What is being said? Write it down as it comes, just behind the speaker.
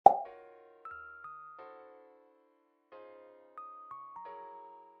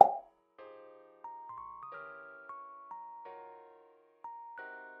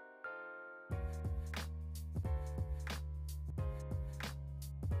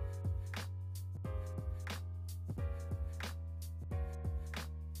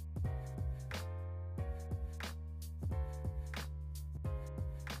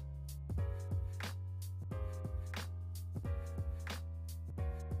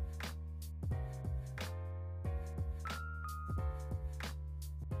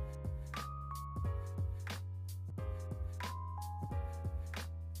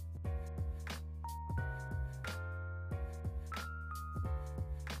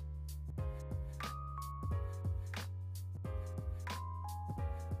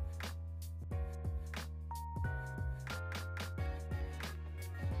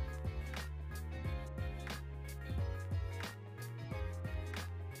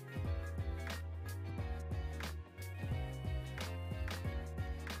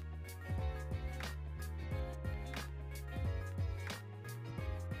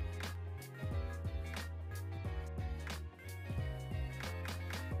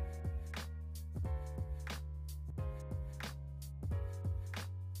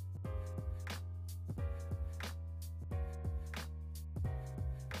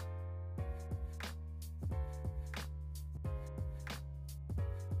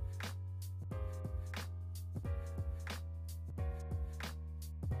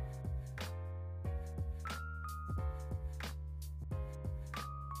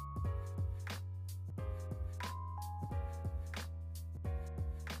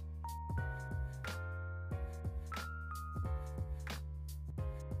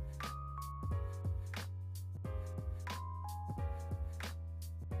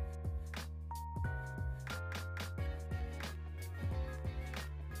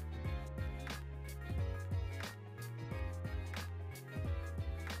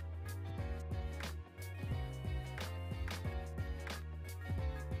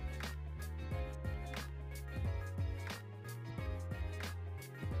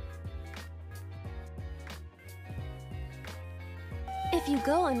If you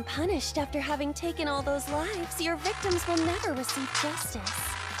go unpunished after having taken all those lives, your victims will never receive justice.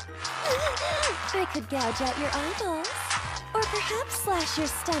 I could gouge out your eyeballs, or perhaps slash your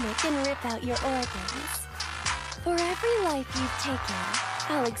stomach and rip out your organs. For every life you've taken,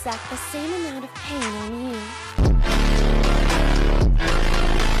 I'll exact the same amount of pain on you.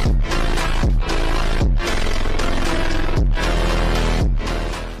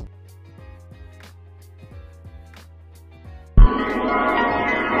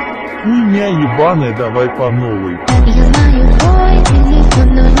 Хуйня ебаная, давай по новой. Я знаю твой телефон,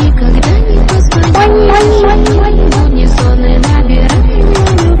 но никогда не позвонишь. В унисон и набираю.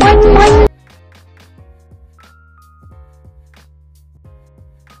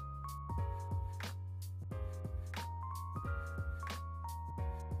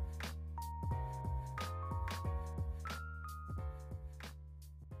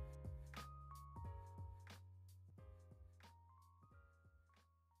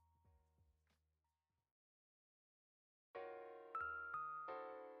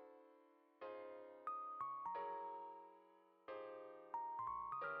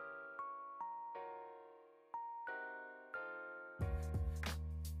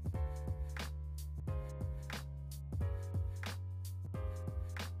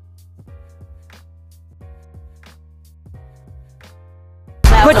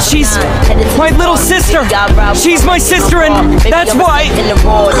 But she's my little sister! She's my sister and that's why!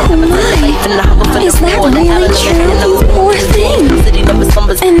 Oh my! Is that really true, you poor thing?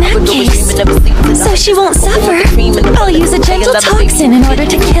 In that case, so she won't suffer, I'll use a gentle toxin in order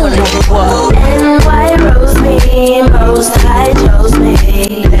to kill her. And white rose me, most high chose me.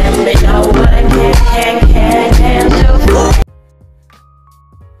 Let me know what I can do.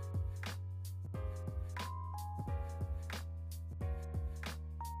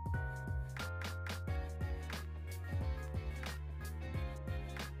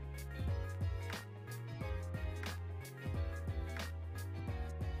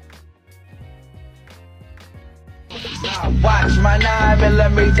 Watch my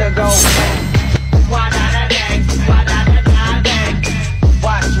 9mm go.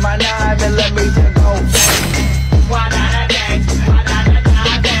 Watch my 9mm go.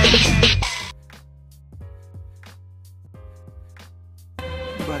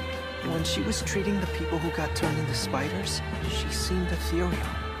 But when she was treating the people who got turned into spiders, she seemed ethereal.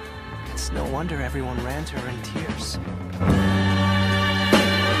 It's no wonder everyone ran to her in tears.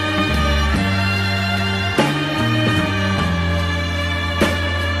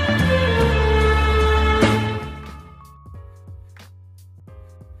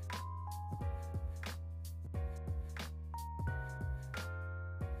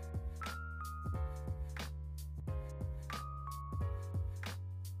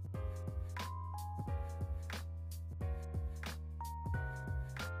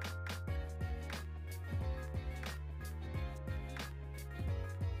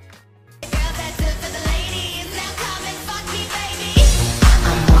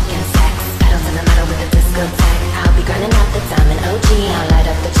 I'll be grinding out the diamond OG. I'll light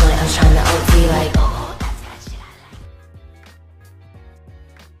up the joint, I'm trying to OT like, oh, that's that shit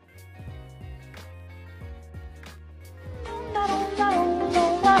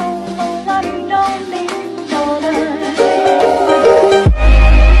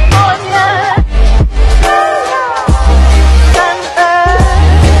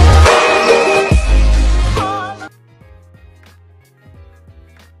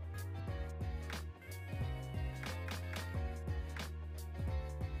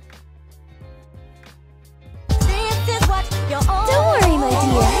Don't worry, my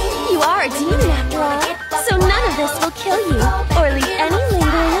dear. You are a demon after all, so none of this will kill you or leave any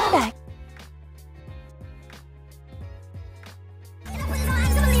lingering effect.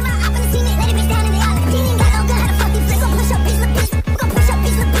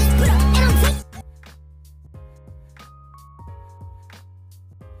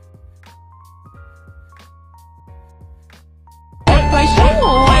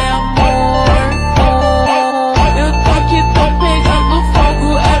 Amor,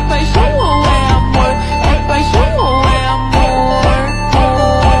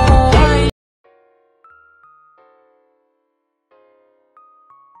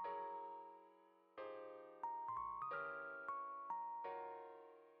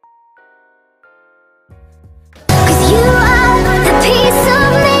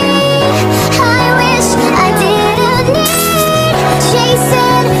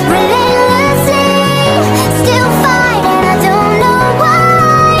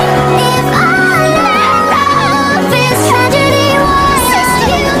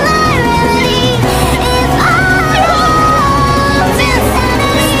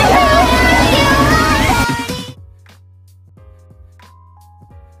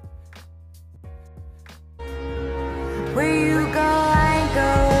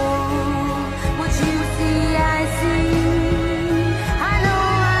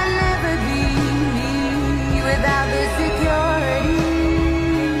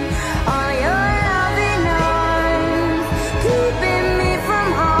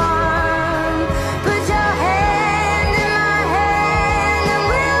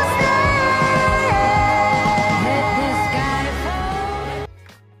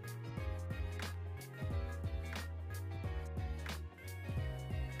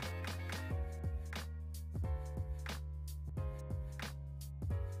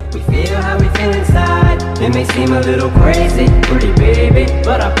 It may seem a little crazy, pretty baby,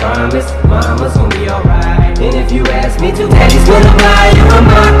 but I promise mama's gonna be alright. And if you ask me to, daddy's gonna buy you a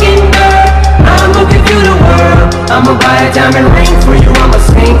mockingbird. I'ma give you the world. I'ma buy a diamond ring for you. I'ma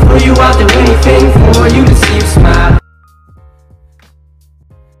sing for you. I'll do anything for you to see you smile.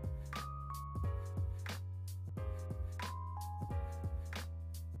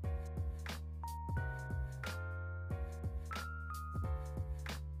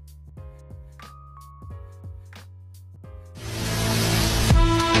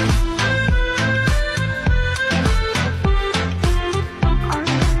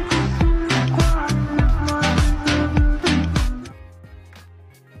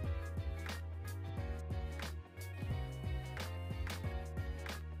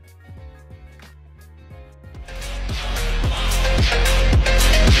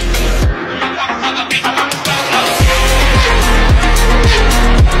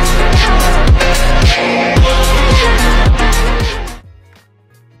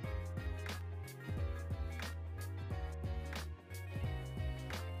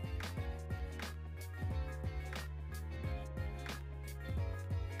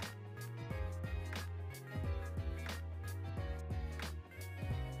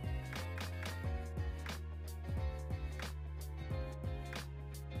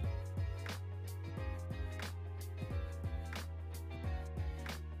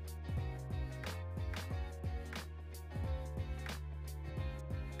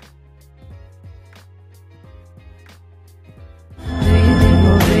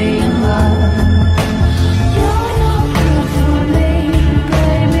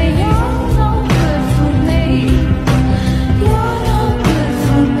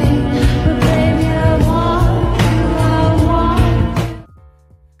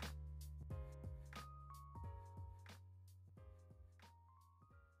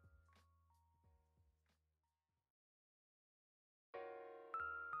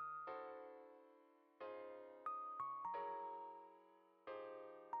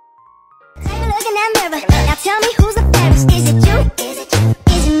 Now tell me who's the fairest? Is it you? Is it you?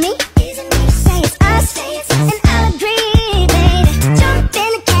 Is it me? Is it me? Say it's us, and I'll agree, baby. Jump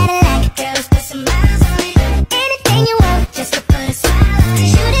in the Cadillac, girls, put some miles on it. Anything you want, just to put a smile on it.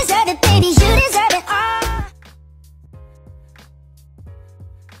 You deserve it, baby. You deserve it all.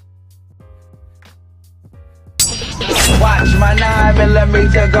 Watch my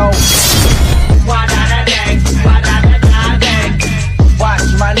 9mm go. Watch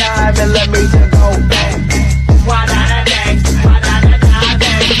my 9mm go.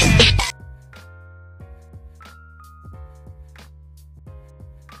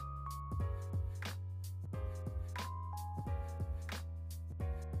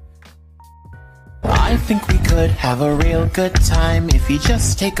 I think we could have a real good time if you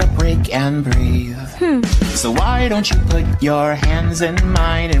just take a break and breathe. So why don't you put your hands in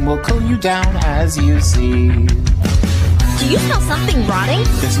mine and we'll cool you down as you see. Do you smell something rotting?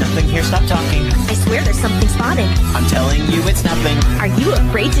 There's nothing here, stop talking. I swear there's something spotted. I'm telling you it's nothing. Are you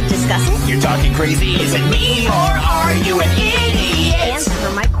afraid to discuss it? You're talking crazy, is it me or are you an idiot?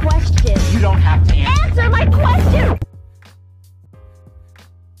 Answer my question. You don't have to answer my question!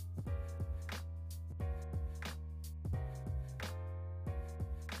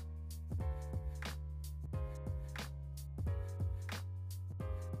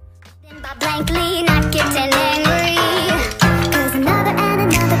 Blankly, not getting angry. Cause another and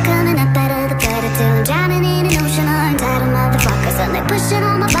another coming up better the better till I'm drowning in an ocean of entitled motherfuckers. And they pushing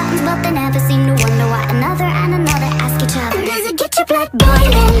all my buttons, but they never seem to wonder why another and another ask each other. Does it get your blood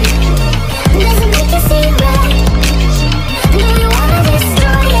boiling? Does it make you see red? Do you wanna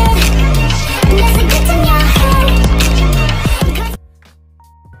destroy it? Does it get in your head?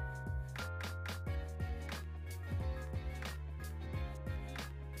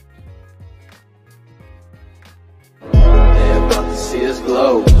 See us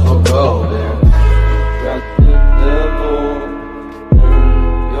glow, oh go there. Got the devil in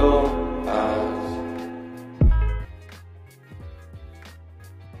your eyes.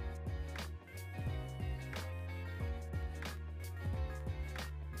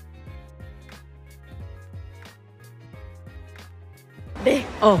 Be,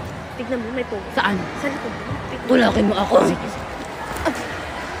 tignan mo may po. Saan? Saan po? Tulakin mo ako.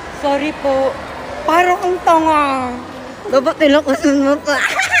 Sorry po. Parang ang tanga. Dapat nilakusin mo pa.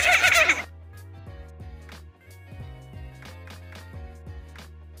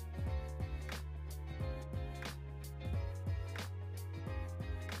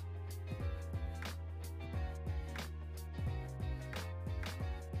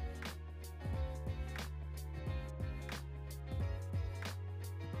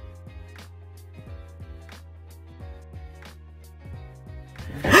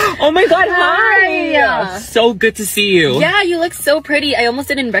 Oh my god, hi! So good to see you. Yeah, you look so pretty. I almost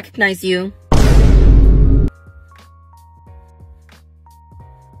didn't recognize you.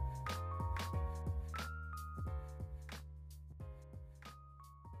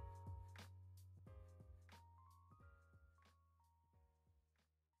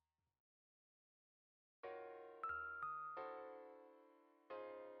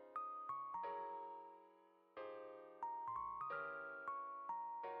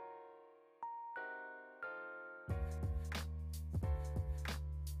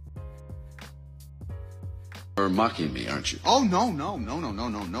 You're mocking me, aren't you? Oh, no.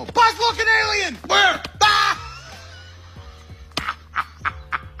 Buzz-looking alien! Where? Ah!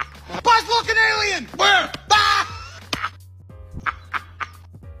 Buzz-looking alien! Where? Ah!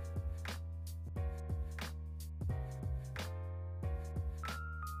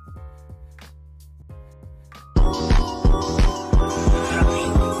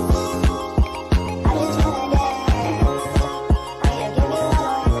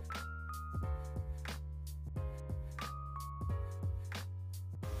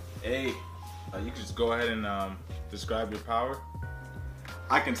 Hey, you can just go ahead and describe your power.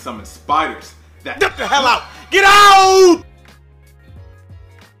 I can summon spiders. Get the hell out! Get out!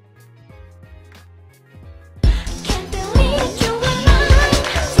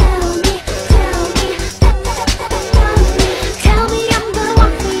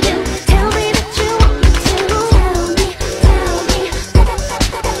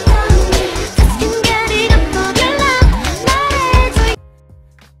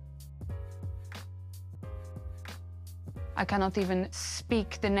 I cannot even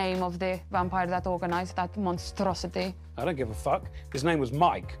speak the name of the vampire that organized that monstrosity. I don't give a fuck. His name was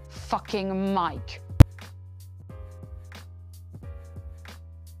Mike. Fucking Mike.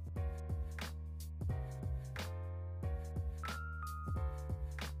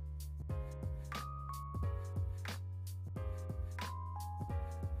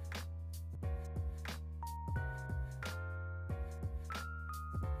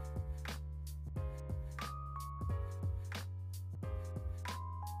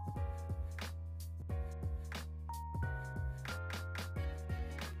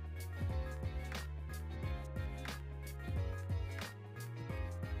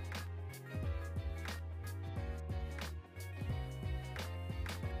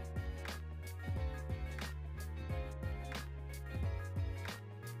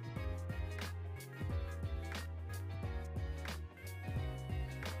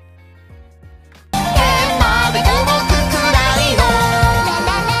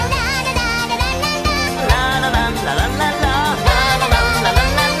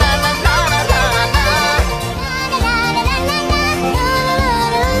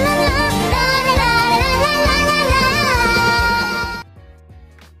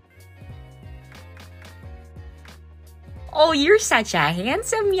 Oh, you're such a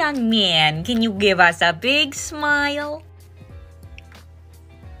handsome young man. Can you give us a big smile?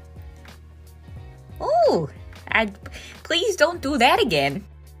 Oh, please don't do that again.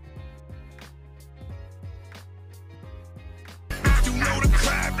 You know the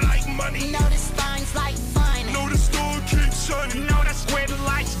crab like money. Know the spines like fun. Know the store keeps shining. Know that's where the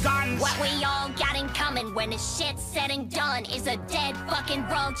lights gone. What we all got in common when the shit's said and done is a dead fucking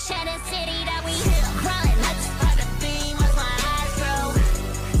broke cheddar city that we run. Let's